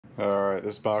Alright,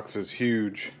 this box is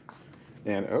huge.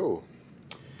 And oh,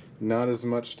 not as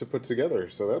much to put together,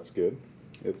 so that's good.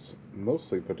 It's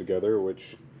mostly put together,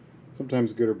 which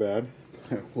sometimes good or bad.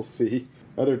 We'll see.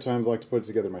 Other times I like to put it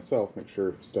together myself, make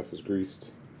sure stuff is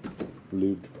greased,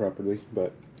 lubed properly.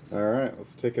 But alright,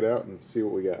 let's take it out and see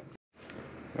what we got.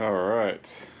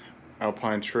 Alright,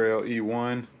 Alpine Trail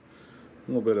E1. A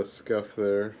little bit of scuff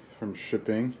there from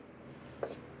shipping.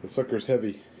 The sucker's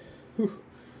heavy. Whew.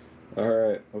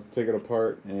 Alright, let's take it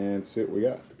apart and see what we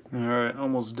got. Alright,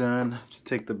 almost done. Just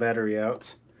take the battery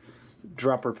out.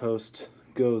 Dropper post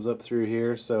goes up through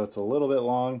here, so it's a little bit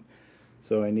long.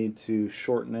 So I need to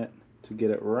shorten it to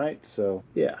get it right, so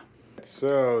yeah.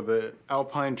 So the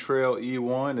Alpine Trail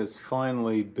E1 is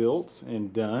finally built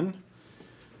and done.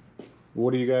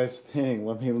 What do you guys think?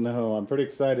 Let me know. I'm pretty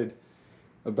excited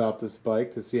about this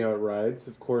bike to see how it rides.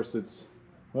 Of course it's,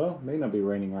 well, it may not be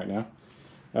raining right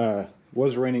now.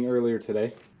 Was raining earlier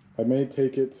today. I may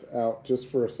take it out just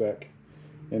for a sec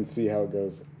and see how it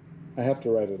goes. I have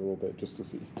to ride it a little bit just to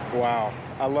see. Wow,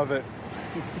 I love it.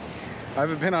 I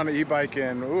haven't been on an e-bike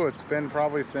in, ooh, it's been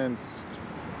probably since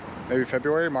maybe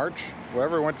February, March,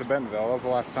 wherever I went to Bentonville. That was the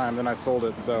last time, then I sold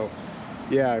it. So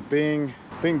yeah, being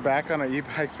back on an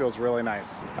e-bike feels really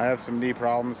nice. I have some knee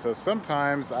problems, so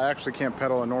sometimes I actually can't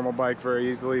pedal a normal bike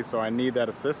very easily, so I need that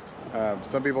assist.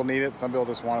 Some people need it, some people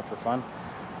just want it for fun.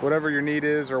 Whatever your need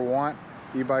is or want,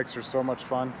 e-bikes are so much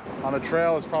fun. On the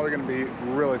trail, it's probably gonna be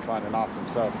really fun and awesome,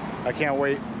 so I can't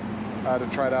wait to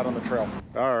try it out on the trail.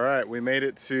 All right, we made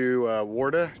it to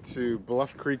Warda, to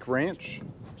Bluff Creek Ranch,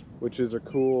 which is a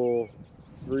cool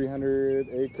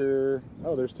 300-acre,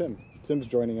 oh, there's Tim. Tim's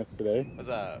joining us today. What's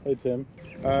up? Hey, Tim.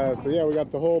 So yeah, we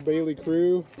got the whole Bailey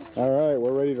crew. All right,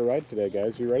 we're ready to ride today,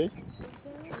 guys. You ready?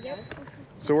 Yep.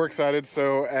 So we're excited.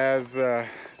 So as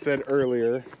said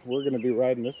earlier, we're gonna be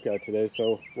riding this guy today.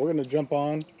 So we're gonna jump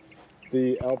on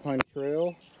the Alpine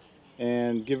Trail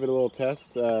and give it a little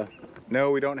test.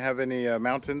 No, we don't have any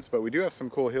mountains, but we do have some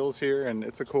cool hills here, and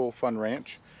it's a cool, fun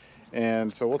ranch.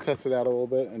 And so we'll test it out a little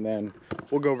bit, and then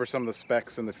we'll go over some of the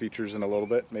specs and the features in a little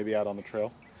bit, maybe out on the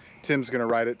trail. Tim's gonna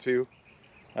ride it too.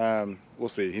 We'll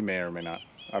see, he may or may not.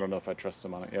 I don't know if I trust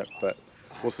him on it yet, but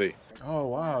we'll see. Oh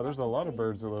wow, there's a lot of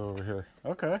birds that live over here.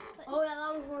 Okay. Oh, that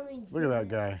was for me. Look at that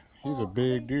guy. He's a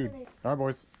big dude. All right,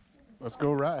 boys, let's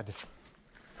go ride.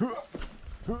 All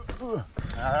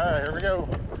right, here we go.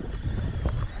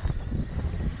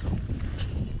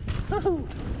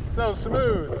 So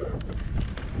smooth.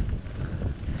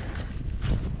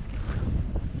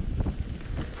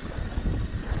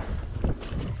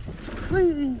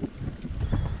 Whee!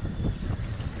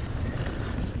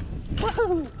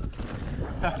 Woohoo!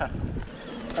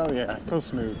 Oh yeah, so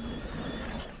smooth.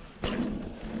 I'm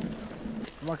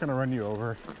not gonna run you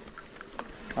over.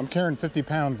 I'm carrying 50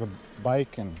 pounds of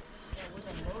bike and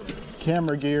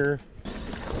camera gear.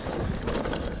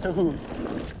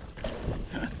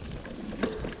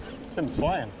 Tim's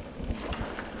flying.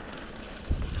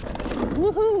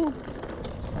 Woohoo!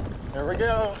 There we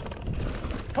go.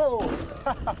 Oh!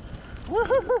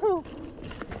 Woohoo!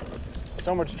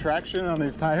 So much traction on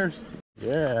these tires.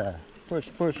 Yeah. Push,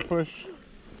 push, push.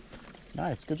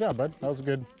 Nice. Good job, bud. That was a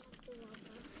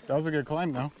good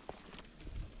climb though.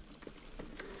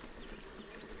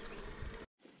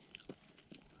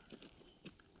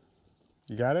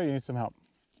 You got it? You need some help?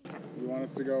 You want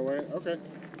us to go away? Okay.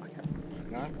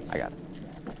 Nah? I got it.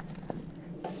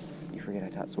 You forget I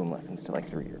taught swim lessons to like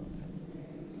 3-year-olds.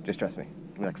 Just trust me.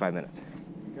 Give me like 5 minutes.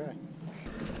 Okay.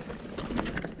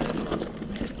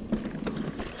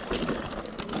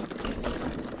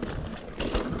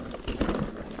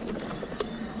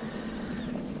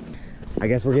 I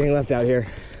guess we're getting left out here.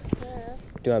 Yeah.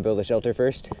 Do you want to build a shelter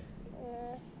first?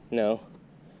 Yeah. No?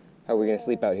 How are we going to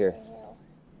sleep out here?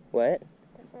 What?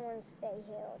 I just want to stay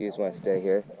here. You just want to stay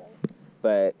here?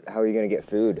 But how are you going to get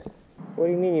food? What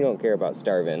do you mean you don't care about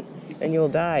starving? And you'll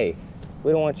die.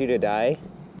 We don't want you to die.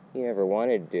 You never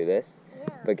wanted to do this.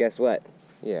 Yeah. But guess what?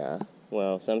 Yeah.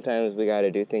 Well, sometimes we got to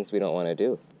do things we don't want to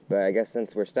do. But I guess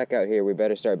since we're stuck out here, we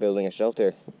better start building a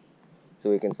shelter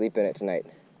so we can sleep in it tonight.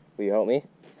 Will you help me?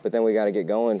 But then we got to get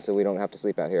going so we don't have to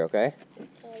sleep out here, okay?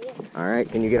 Yeah. All right,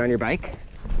 can you get on your bike?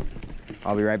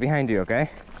 I'll be right behind you,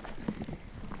 okay?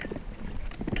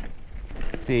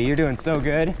 See, you're doing so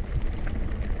good.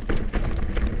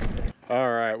 All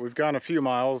right, we've gone a few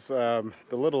miles. The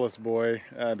littlest boy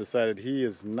decided he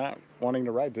is not wanting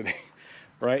to ride today,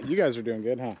 right? You guys are doing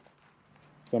good, huh?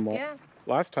 Somewhat. Yeah.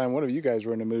 Last time, one of you guys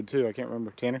were in the mood too. I can't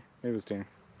remember. Tanner? Maybe it was Tanner.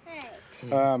 Hey.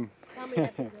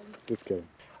 Just kidding.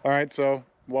 All right, so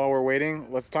while we're waiting,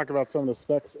 let's talk about some of the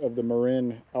specs of the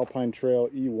Marin Alpine Trail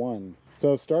E1.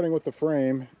 So starting with the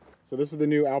frame, So this is the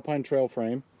new Alpine Trail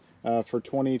frame for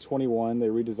 2021. They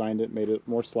redesigned it, made it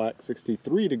more slack,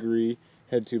 63-degree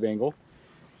head tube angle.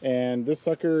 And this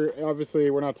sucker, obviously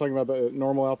we're not talking about the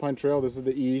normal Alpine Trail, this is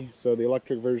the E, so the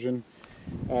electric version.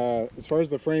 As far as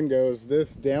the frame goes,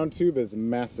 this down tube is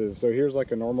massive. So here's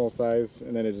like a normal size,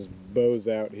 and then it just bows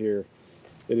out here.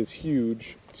 It is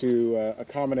huge to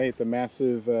accommodate the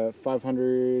massive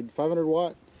 500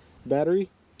 watt battery.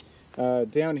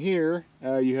 Down here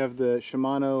you have the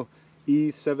Shimano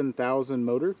E7000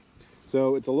 motor.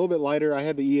 So it's a little bit lighter. I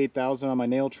had the E8000 on my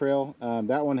Nail Trail.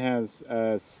 That one has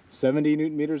 70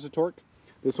 Newton meters of torque.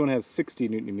 This one has 60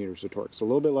 Newton meters of torque, so a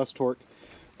little bit less torque,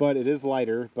 but it is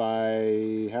lighter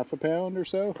by half a pound or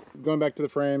so. Going back to the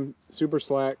frame, super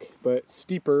slack, but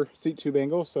steeper seat tube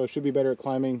angle, so it should be better at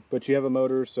climbing, but you have a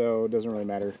motor, so it doesn't really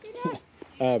matter.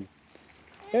 Hey,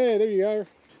 there you are.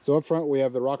 So up front we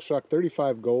have the RockShox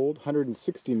 35 Gold,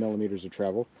 160 millimeters of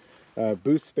travel.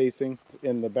 Boost spacing.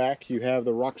 In the back you have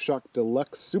the RockShox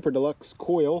Deluxe, Super Deluxe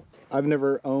coil. I've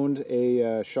never owned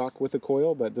a shock with a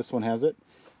coil, but this one has it.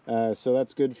 So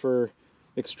that's good for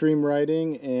extreme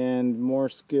riding and more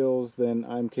skills than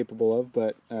I'm capable of.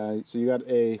 But so you got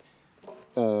a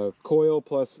coil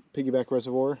plus piggyback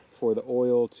reservoir for the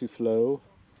oil to flow.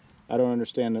 I don't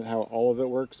understand how all of it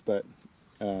works, but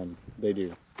they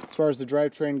do. As far as the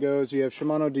drivetrain goes, you have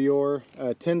Shimano Dior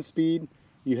 10 speed.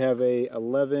 You have a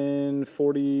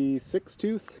 1146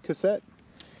 tooth cassette.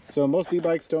 So most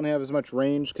e-bikes don't have as much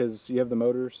range because you have the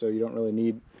motor, so you don't really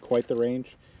need quite the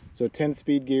range. So 10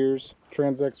 speed gears,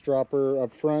 Transex dropper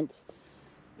up front.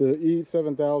 The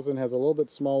E7000 has a little bit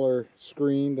smaller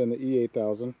screen than the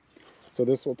E8000. So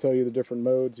this will tell you the different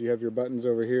modes. You have your buttons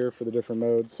over here for the different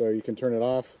modes, so you can turn it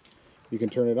off. You can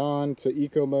turn it on to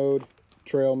eco mode,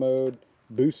 trail mode,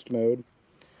 boost mode.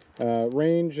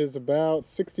 Range is about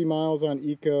 60 miles on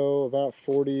eco, about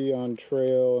 40 on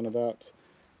trail, and about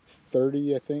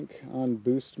 30, I think, on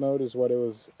boost mode is what it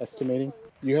was estimating.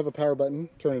 You have a power button,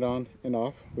 turn it on and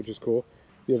off, which is cool.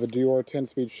 You have a Dior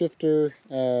 10-speed shifter.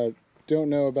 Don't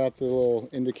know about the little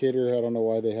indicator. I don't know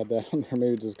why they had that on there.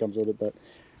 Maybe it just comes with it, but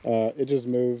it just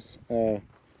moves. No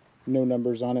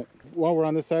numbers on it. While we're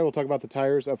on this side, we'll talk about the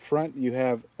tires. Up front, you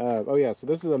have, oh yeah, so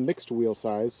this is a mixed wheel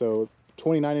size, so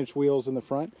 29-inch wheels in the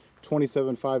front,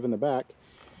 27.5 in the back.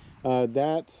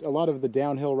 That's a lot of the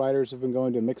downhill riders have been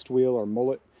going to mixed wheel or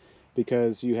mullet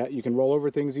because you can roll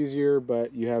over things easier,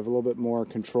 but you have a little bit more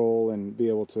control and be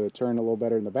able to turn a little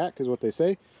better in the back is what they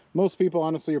say. Most people,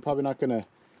 honestly, are probably not going to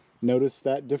notice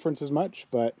that difference as much,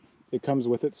 but it comes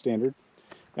with it standard.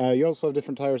 You also have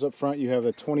different tires up front. You have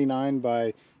a 29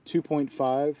 by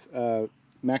 2.5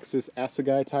 Maxxis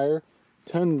Assegai tire.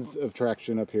 Tons of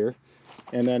traction up here.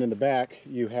 And then in the back,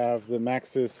 you have the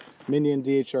Maxxis Minion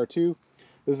DHR2.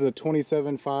 This is a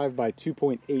 27.5 by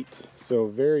 2.8, so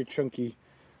very chunky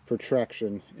for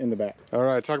traction in the back. All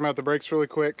right, talking about the brakes really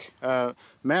quick.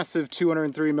 Massive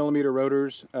 203 millimeter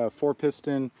rotors,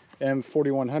 4-piston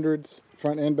M4100s,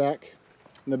 front and back.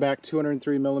 In the back,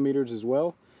 203 millimeters as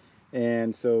well.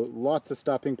 And so lots of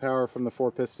stopping power from the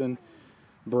 4-piston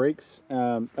brakes.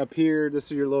 Up here, this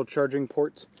is your little charging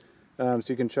port. So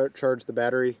you can charge the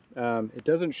battery. It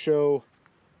doesn't show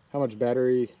how much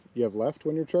battery you have left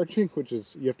when you're charging, which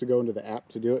is, you have to go into the app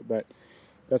to do it, but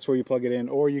that's where you plug it in.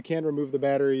 Or you can remove the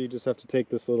battery. You just have to take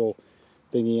this little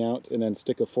thingy out and then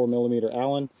stick a 4mm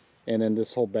Allen, and then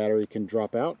this whole battery can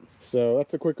drop out. So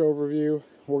that's a quick overview.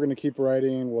 We're going to keep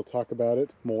riding. We'll talk about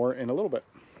it more in a little bit.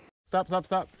 Stop, stop,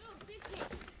 stop. Oh, big snake.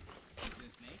 Is it a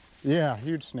snake? Yeah,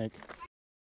 huge snake.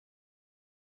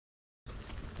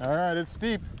 All right, it's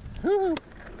steep. Woo-hoo.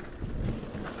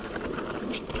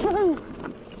 Woo-hoo.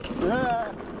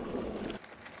 Yeah.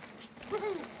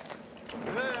 Woo-hoo.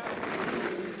 Yeah.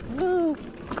 Woo.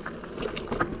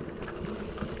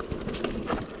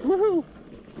 Woohoo.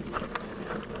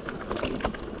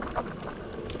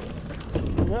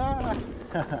 Yeah.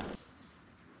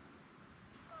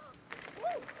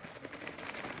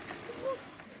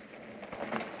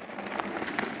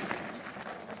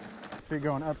 See,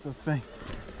 going up this thing.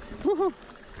 Woohoo.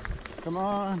 Come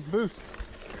on, boost.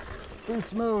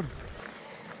 Boost mode.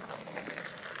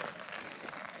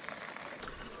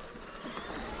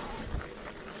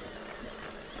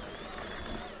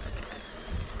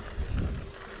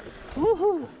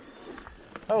 Woohoo!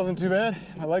 That wasn't too bad.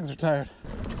 My legs are tired.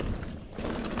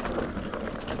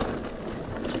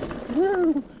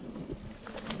 Woo!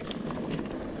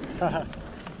 Haha.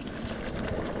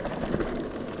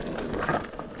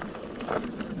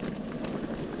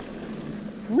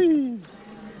 Whee!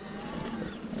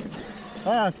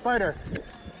 Ah, spider!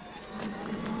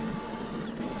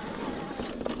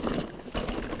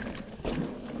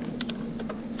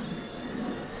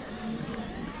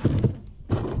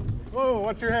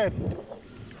 watch your head.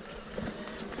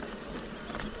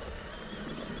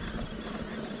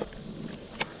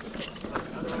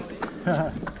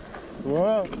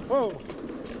 Whoa, whoa.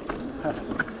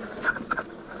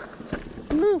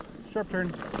 Woo, sharp turn.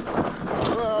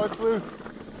 Whoa, it's loose.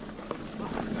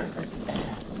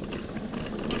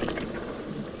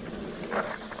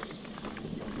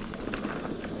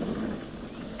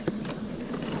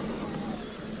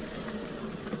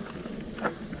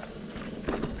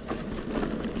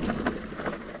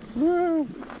 Woo!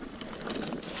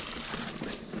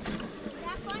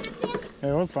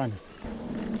 It was fun.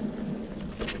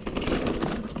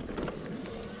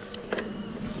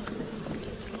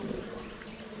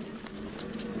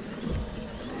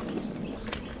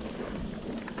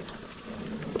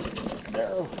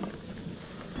 No.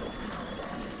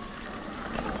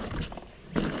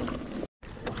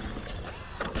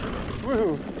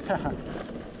 Woo!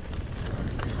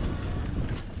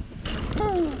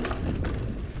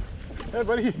 Hey,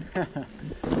 buddy.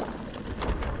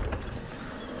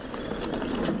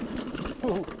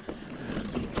 Ooh.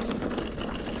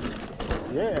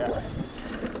 Yeah.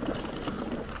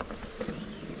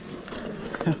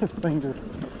 This thing just,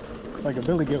 like a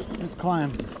billy goat, just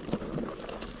climbs.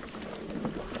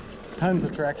 Tons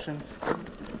of traction.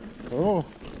 Oh.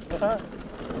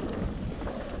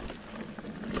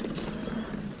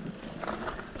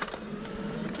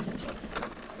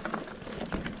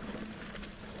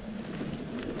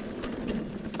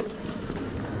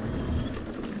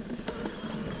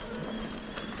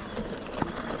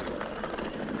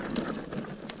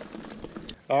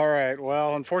 All right,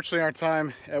 well, unfortunately our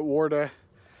time at Warda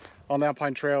on the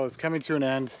Alpine Trail is coming to an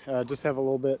end. Just have a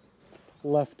little bit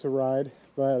left to ride,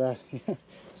 but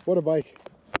what a bike.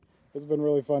 It's been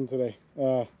really fun today.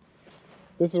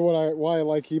 This is why I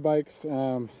like e-bikes.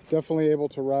 Definitely able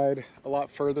to ride a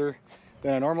lot further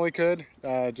than I normally could,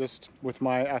 just with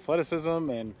my athleticism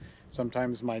and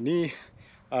sometimes my knee.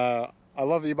 I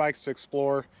love e-bikes to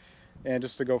explore and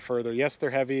just to go further. Yes, they're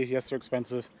heavy. Yes, they're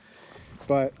expensive.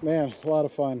 But man, a lot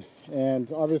of fun.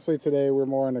 And obviously today we're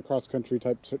more on a cross-country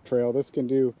type trail. This can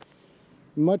do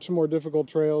much more difficult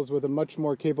trails with a much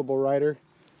more capable rider.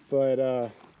 But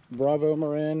bravo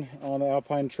Marin on the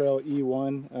Alpine Trail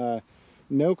E1.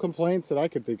 No complaints that I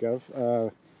could think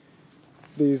of.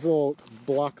 These little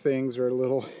block things are a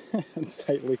little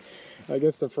unsightly. I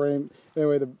guess the frame,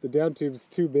 anyway, the down tube's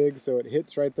too big, so it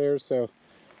hits right there. So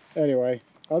anyway,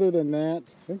 other than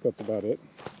that, I think that's about it.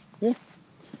 Yeah.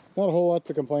 Not a whole lot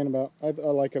to complain about. I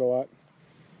like it a lot.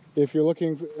 If you're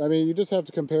looking, I mean, you just have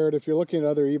to compare it. If you're looking at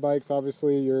other e-bikes,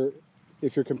 obviously,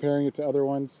 if you're comparing it to other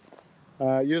ones,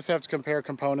 you just have to compare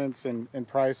components and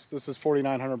price. This is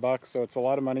 $4,900, so it's a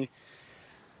lot of money.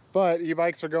 But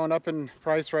e-bikes are going up in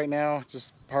price right now.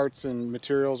 Just parts and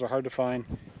materials are hard to find.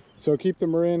 So keep the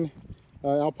Marin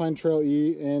Alpine Trail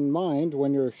E in mind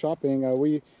when you're shopping.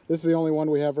 This is the only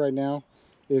one we have right now.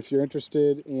 If you're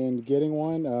interested in getting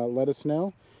one, let us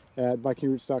know at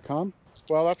bikingroots.com.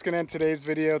 Well, that's going to end today's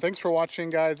video. Thanks for watching,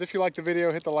 guys. If you liked the video,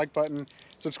 hit the like button.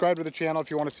 Subscribe to the channel if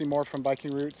you want to see more from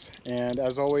Biking Roots. And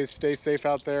as always, stay safe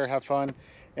out there, have fun,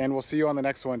 and we'll see you on the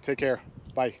next one. Take care.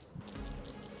 Bye.